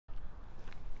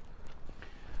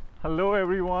Hello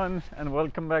everyone and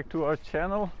welcome back to our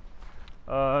channel.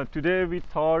 Today we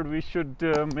thought we should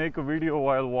make a video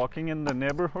while walking in the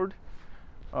neighborhood.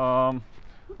 I'm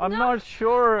not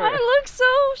sure. I look so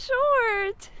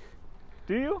short.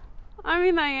 Do you? I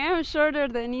mean, I am shorter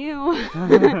than you.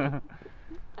 Well,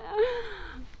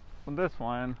 that's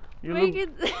fine.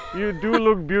 You do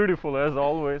look beautiful as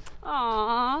always.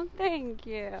 Aw, thank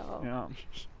you. Yeah.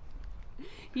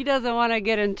 He doesn't want to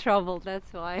get in trouble,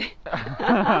 that's why.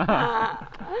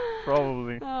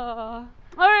 Probably.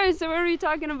 Alright, so what are we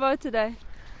talking about today?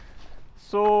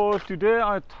 So today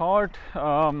I thought,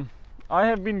 I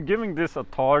have been giving this a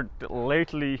thought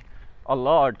lately a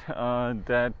lot,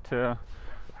 that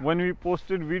when we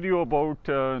posted video about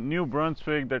New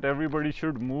Brunswick, that everybody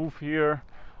should move here,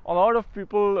 a lot of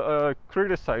people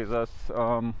criticize us.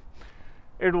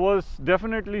 It was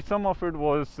definitely, some of it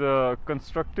was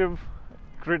constructive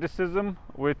criticism,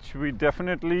 which we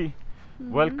definitely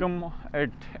welcome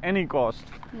at any cost.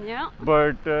 Yeah.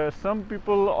 But some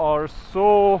people are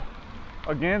so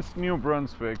against New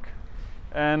Brunswick,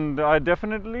 and I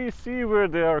definitely see where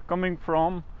they are coming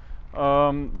from.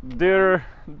 Every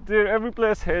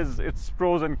place has its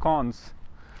pros and cons.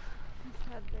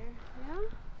 Yeah.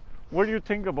 What do you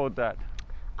think about that?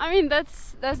 I mean,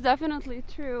 that's definitely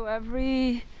true.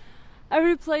 Every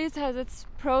place has its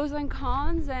pros and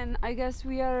cons, and I guess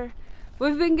we've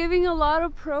been giving a lot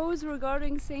of pros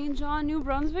regarding St. John, New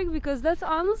Brunswick, because that's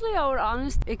honestly our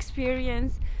honest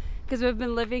experience, because we've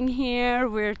been living here,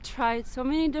 we've tried so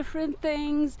many different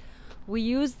things, we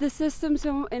use the system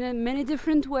in many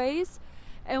different ways,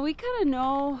 and we kind of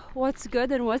know what's good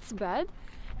and what's bad.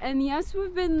 And yes,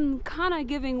 we've been kind of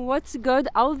giving what's good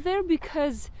out there,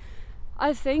 because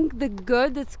I think the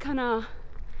good that's kind of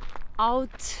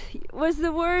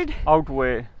outweigh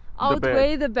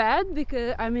the bad,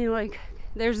 because I mean, like,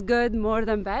 there's good more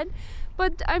than bad,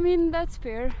 but I mean, that's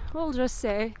fair. We'll just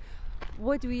say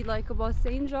what we like about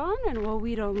St. John and what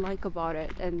we don't like about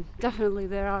it, and definitely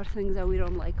there are things that we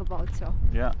don't like about. So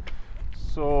yeah,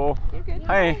 so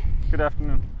hi, good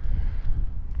afternoon.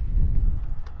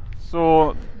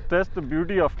 So that's the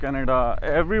beauty of Canada.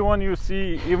 Everyone you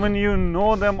see, even you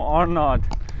know them or not,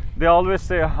 they always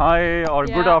say hi or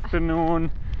good afternoon,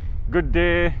 good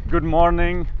day, good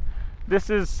morning. This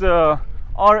is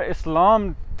our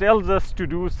Islam tells us to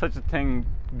do such a thing.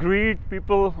 Greet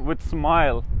people with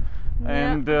smile.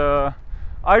 And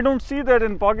I don't see that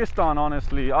in Pakistan,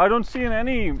 honestly. I don't see in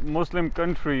any Muslim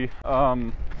country.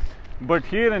 But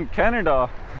here in Canada,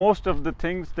 most of the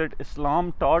things that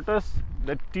Islam taught us,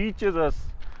 that teaches us,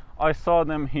 I saw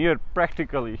them here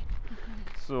practically.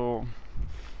 So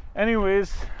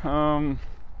anyways, so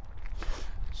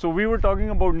we were talking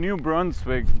about New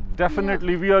Brunswick.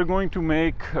 Definitely we are going to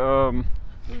make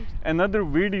another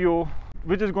video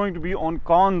which is going to be on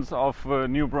cons of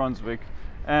New Brunswick,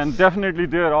 and definitely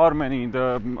there are many.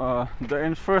 The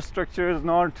infrastructure is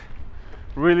not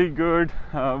really good.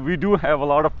 We do have a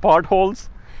lot of potholes.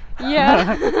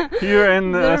 Yeah. Here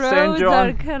in the St. John.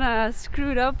 roads are kind of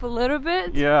screwed up a little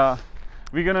bit. Yeah.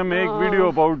 We're gonna make video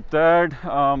about that.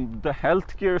 The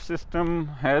healthcare system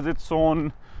has its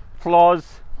own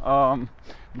flaws. Almost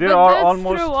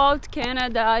throughout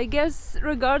Canada, I guess,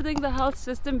 regarding the health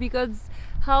system, because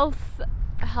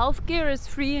healthcare is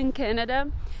free in Canada.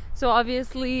 So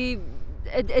obviously,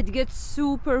 it gets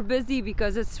super busy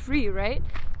because it's free, right?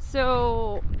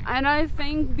 So, and I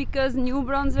think because New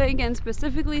Brunswick and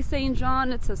specifically St.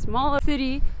 John, it's a smaller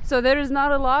city, so there is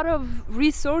not a lot of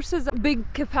resources, big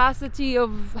capacity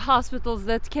of hospitals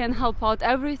that can help out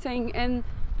everything. And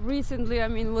recently, I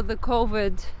mean, with the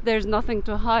COVID, there's nothing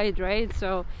to hide, right?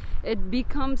 So it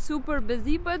becomes super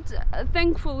busy, but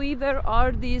thankfully there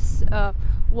are these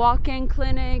walk-in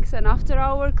clinics and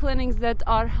after-hour clinics that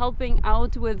are helping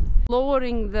out with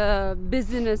lowering the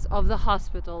busyness of the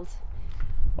hospitals.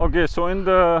 Okay, so in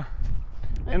the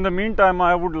meantime,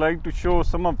 I would like to show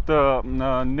some of the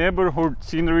neighborhood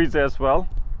sceneries as well.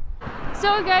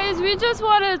 So guys, we just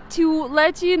wanted to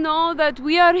let you know that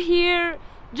we are here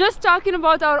just talking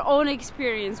about our own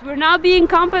experience. We're not being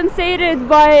compensated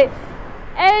by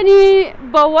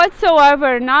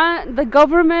whatsoever, not the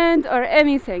government or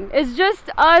anything. It's just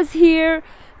us here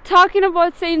talking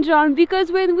about St. John,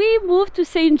 because when we moved to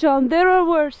St. John, there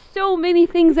were so many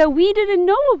things that we didn't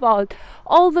know about.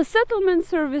 All the settlement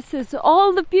services,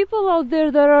 all the people out there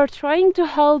that are trying to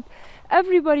help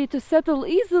everybody to settle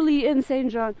easily in St.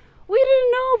 John. We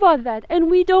didn't know about that, and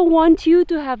we don't want you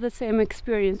to have the same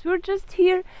experience. We're just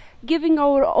here giving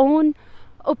our own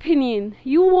opinion.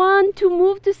 You want to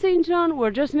move to St. John,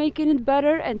 we're just making it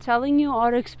better and telling you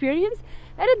our experience.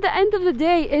 And at the end of the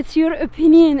day, it's your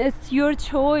opinion, it's your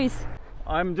choice.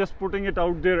 I'm just putting it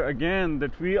out there again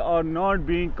that we are not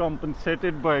being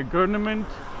compensated by government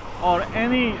or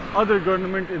any other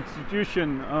government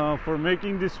institution for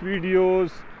making these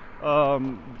videos,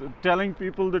 telling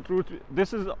people the truth.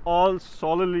 This is all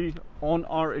solely on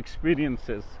our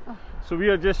experiences. So we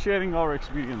are just sharing our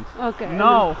experience. Okay.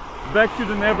 Now back to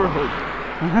the neighborhood.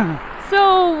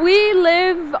 So we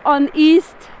live on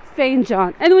East St.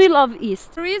 John and we love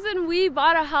East. The reason we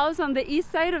bought a house on the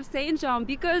east side of St. John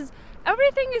because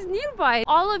everything is nearby.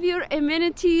 All of your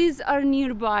amenities are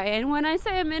nearby. And when I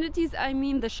say amenities, I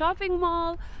mean the shopping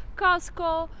mall,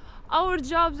 Costco. Our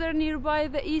jobs are nearby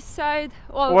the east side.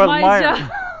 Well, my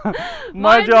job,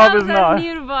 my job is not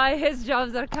nearby. His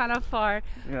jobs are kind of far.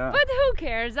 Yeah. But who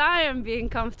cares? I am being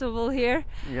comfortable here.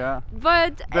 Yeah.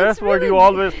 But that's what you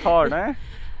always thought, eh?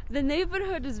 The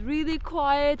neighborhood is really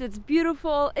quiet. It's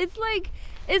beautiful. It's like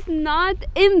it's not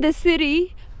in the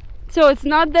city, so it's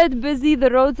not that busy. The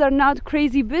roads are not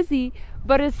crazy busy,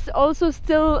 but it's also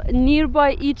still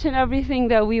nearby each and everything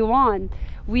that we want.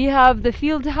 We have the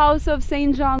field house of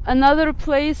St. John, another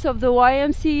place of the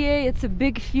YMCA. It's a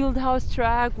big field house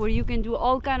track where you can do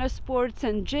all kind of sports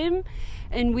and gym.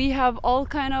 And we have all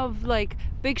kind of like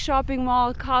big shopping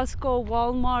mall, Costco,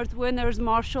 Walmart, Winners,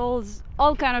 Marshalls,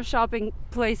 all kind of shopping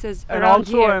places and around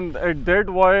also here. And at that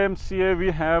YMCA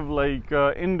we have like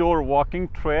indoor walking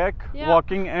track,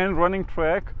 walking and running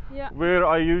track, where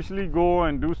I usually go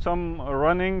and do some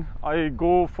running. I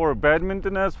go for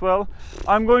badminton as well.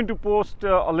 I'm going to post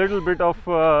a little bit of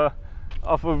a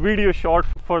video short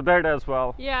for that as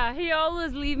well. Yeah, he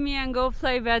always leave me and go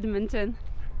play badminton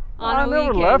on I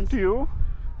never left you.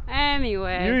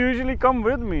 Anyway. You usually come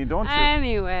with me, don't you?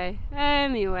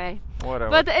 Anyway. Whatever.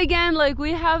 But again, like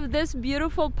we have this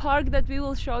beautiful park that we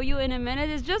will show you in a minute.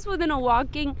 It's just within a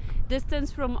walking distance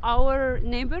from our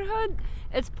neighborhood.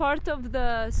 It's part of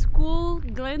the school,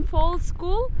 Glen Falls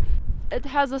School. It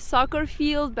has a soccer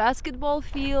field, basketball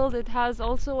field. It has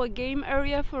also a game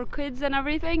area for kids and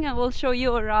everything. And we'll show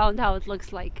you around how it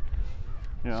looks like.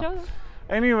 Yeah.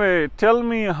 Anyway, tell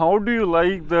me, how do you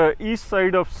like the east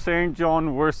side of St.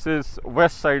 John versus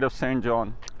west side of St.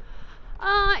 John?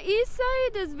 East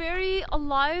side is very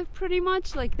alive pretty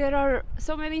much. Like there are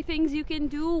so many things you can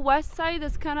do. West side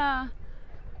is kind of,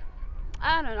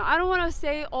 I don't know, I don't want to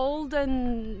say old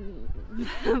and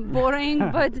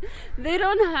boring, but they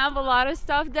don't have a lot of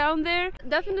stuff down there.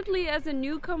 Definitely as a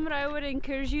newcomer, I would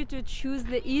encourage you to choose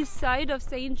the east side of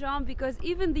St. John because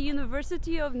even the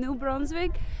University of New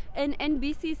Brunswick and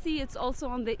NBCC, it's also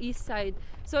on the east side.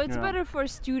 So it's better for a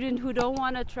student who don't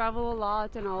want to travel a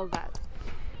lot and all that.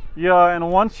 Yeah, and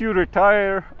once you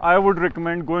retire, I would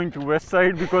recommend going to west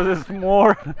side because it's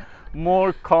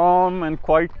more calm and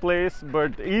quiet place,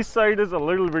 but east side is a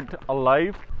little bit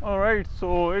alive. All right,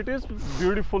 so it is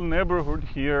beautiful neighborhood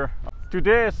here.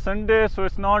 Today is Sunday, so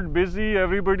it's not busy.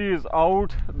 Everybody is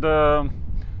out. The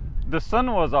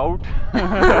sun was out.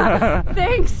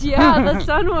 Thanks. Yeah, the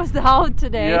sun was out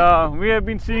today. Yeah, we have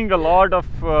been seeing a lot of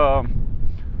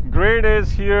gray days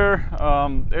here.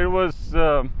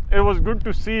 It was good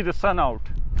to see the sun out.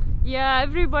 Yeah,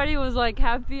 everybody was like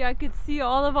happy. I could see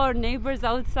all of our neighbors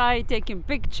outside taking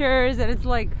pictures, and it's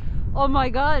like, oh my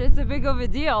god, it's a big of a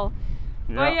deal.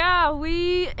 But yeah,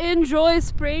 we enjoy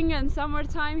spring and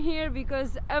summertime here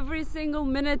because every single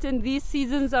minute in these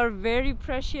seasons are very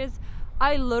precious.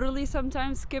 I literally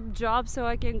sometimes skip jobs so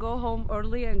I can go home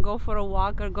early and go for a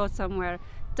walk or go somewhere.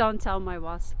 Don't tell my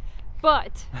boss.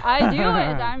 But I do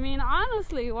it. I mean,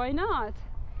 honestly, why not?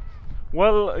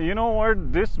 Well, you know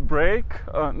what, this break,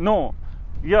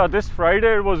 this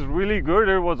Friday it was really good.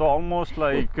 It was almost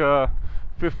like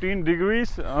 15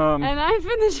 degrees. And I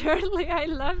finished early.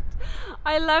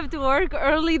 I left work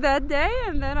early that day,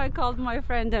 and then I called my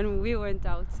friend and we went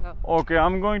out. So okay,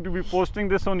 I'm going to be posting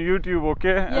this on YouTube,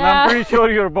 okay? Yeah. And I'm pretty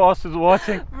sure your boss is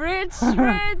watching. Rich,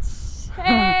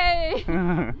 hey!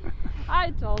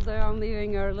 I told her I'm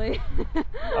leaving early.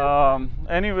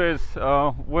 Anyways,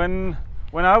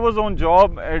 when I was on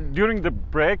job during the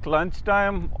break,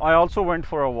 lunchtime, I also went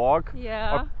for a walk.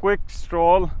 Yeah. A quick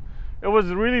stroll. It was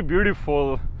really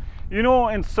beautiful. You know,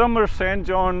 in summer, St.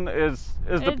 John is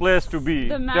the place to be.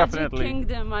 The magic definitely.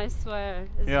 Kingdom, I swear.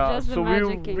 It's just the so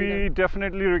magic kingdom. we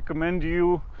definitely recommend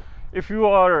you, if you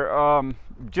are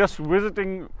just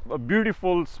visiting a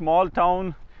beautiful small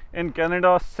town in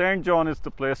Canada, St. John is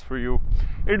the place for you.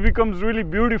 It becomes really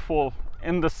beautiful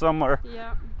in the summer.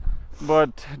 Yeah.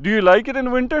 But do you like it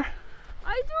in winter?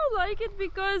 I do like it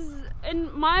because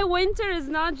in my winter is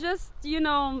not just, you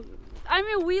know, I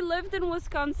mean, we lived in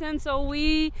Wisconsin, so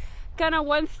we kind of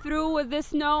went through with the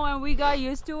snow and we got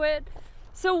used to it.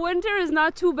 So winter is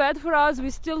not too bad for us. We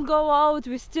still go out,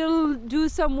 we still do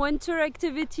some winter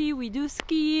activity, we do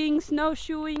skiing,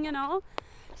 snowshoeing and all.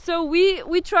 So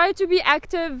we try to be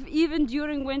active even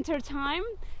during winter time,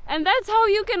 and that's how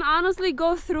you can honestly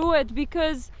go through it.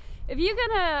 Because if you're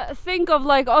gonna think of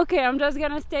like, okay, I'm just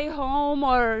gonna stay home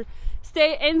or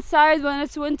stay inside when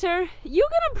it's winter, you're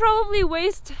gonna probably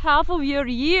waste half of your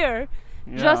year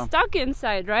just stuck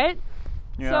inside, right?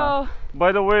 Yeah. So,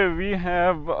 by the way, we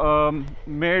have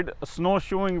made a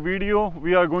snowshoeing video.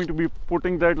 We are going to be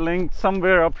putting that link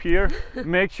somewhere up here.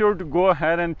 Make sure to go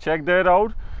ahead and check that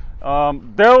out.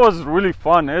 That was really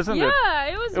fun, isn't it? Yeah,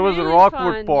 it was. It was really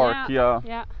Rockwood fun. Park.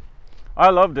 Yeah. I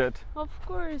loved it. Of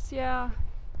course, yeah.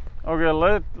 Okay,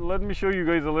 let me show you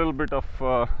guys a little bit of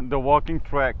the walking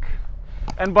track.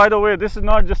 And by the way, this is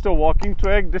not just a walking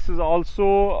track, this is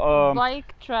also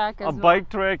bike track as a well. bike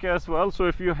track as well. So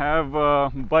if you have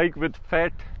a bike with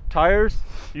fat tires,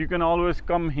 you can always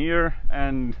come here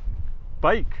and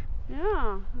bike.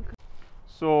 Yeah. Okay.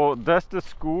 So that's the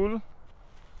school.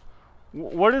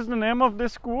 What is the name of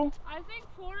this school? I think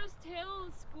Forest Hill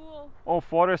School. Oh,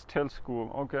 Forest Hill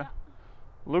School. Okay. Yeah.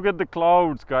 Look at the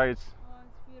clouds, guys. Oh,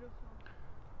 it's beautiful.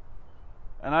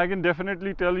 And I can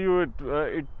definitely tell you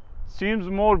it seems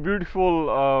more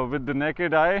beautiful with the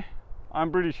naked eye. I'm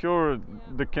pretty sure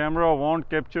the camera won't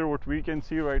capture what we can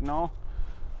see right now,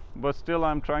 but still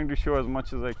I'm trying to show as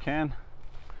much as I can.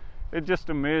 It's just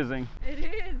amazing. It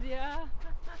is, yeah.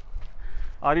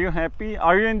 Are you happy?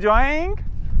 Are you enjoying?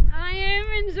 I am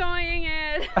enjoying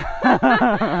it.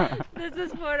 This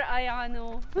is for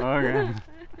Ayano. Okay.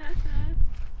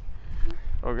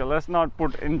 Okay, let's not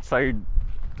put inside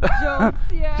Jokes,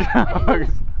 yeah.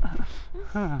 jokes.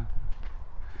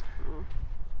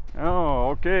 Oh,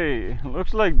 okay.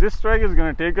 Looks like this track is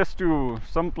gonna take us to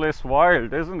someplace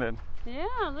wild, isn't it?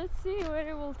 Yeah, let's see where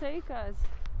it will take us.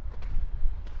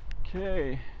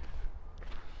 Okay.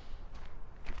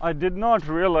 I did not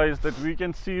realize that we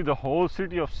can see the whole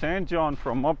city of St. John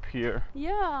from up here,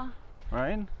 Yeah,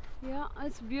 right? yeah,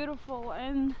 it's beautiful.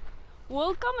 And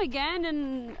we'll come again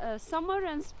in summer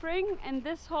and spring, and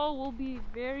this hall will be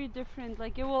very different.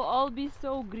 Like it will all be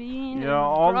so green. Yeah, and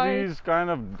all bright. these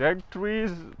kind of dead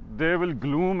trees, they will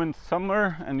bloom in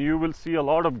summer and you will see a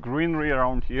lot of greenery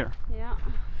around here. Yeah.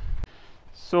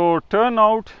 So turn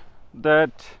out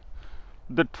that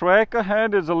the track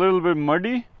ahead is a little bit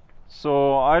muddy,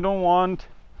 so I don't want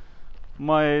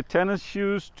my tennis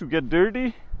shoes to get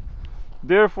dirty.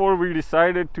 Therefore we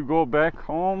decided to go back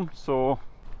home.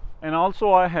 And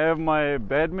also I have my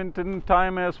badminton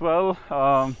time as well.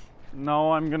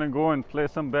 Now I'm gonna go and play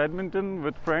some badminton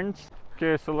with friends.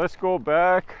 Okay, so let's go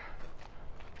back,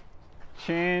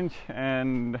 change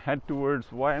and head towards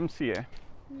YMCA.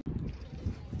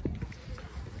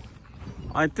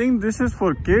 I think this is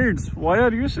for kids. Why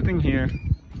are you sitting here?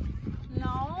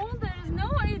 No, there is no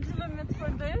age limit for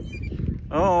this.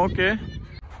 Oh, okay.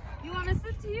 You want to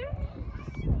sit here?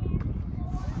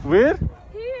 Where?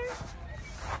 Here.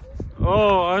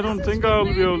 Oh, I don't is think for I'll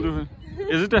be able to.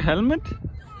 Is it a helmet?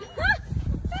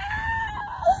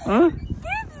 Huh?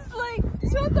 Kids, like,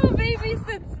 Chota baby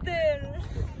sits there.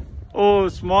 Oh,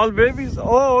 small babies?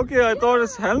 Oh, okay. I thought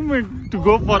it's helmet to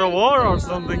go for a war or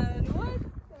something. What?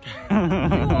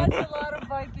 You watch a lot of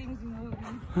Vikings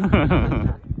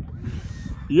movies.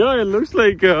 Yeah, it looks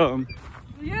like a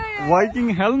Yeah. Viking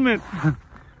helmet.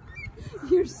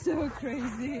 You're so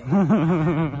crazy.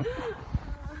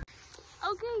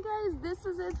 Okay guys, this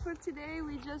is it for today.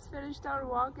 We just finished our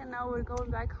walk and now we're going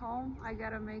back home. I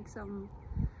gotta make some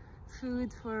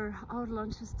food for our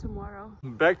lunches tomorrow.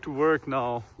 Back to work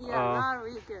now. Yeah, not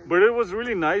weekend. But it was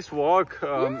really nice walk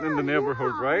in the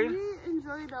neighborhood, right? We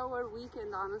enjoyed our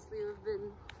weekend, honestly. We've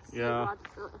been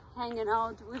hanging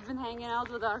out. We've been hanging out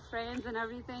with our friends and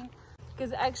everything.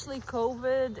 Because actually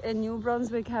COVID in New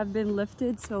Brunswick have been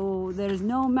lifted, so there's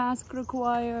no mask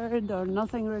required or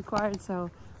nothing required.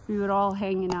 So we were all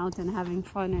hanging out and having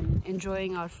fun and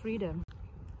enjoying our freedom.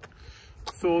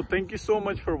 So thank you so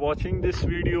much for watching this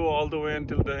video all the way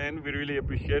until the end. We really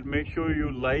appreciate it. Make sure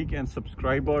you like and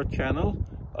subscribe our channel,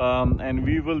 and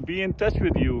we will be in touch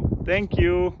with you. Thank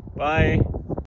you. Bye.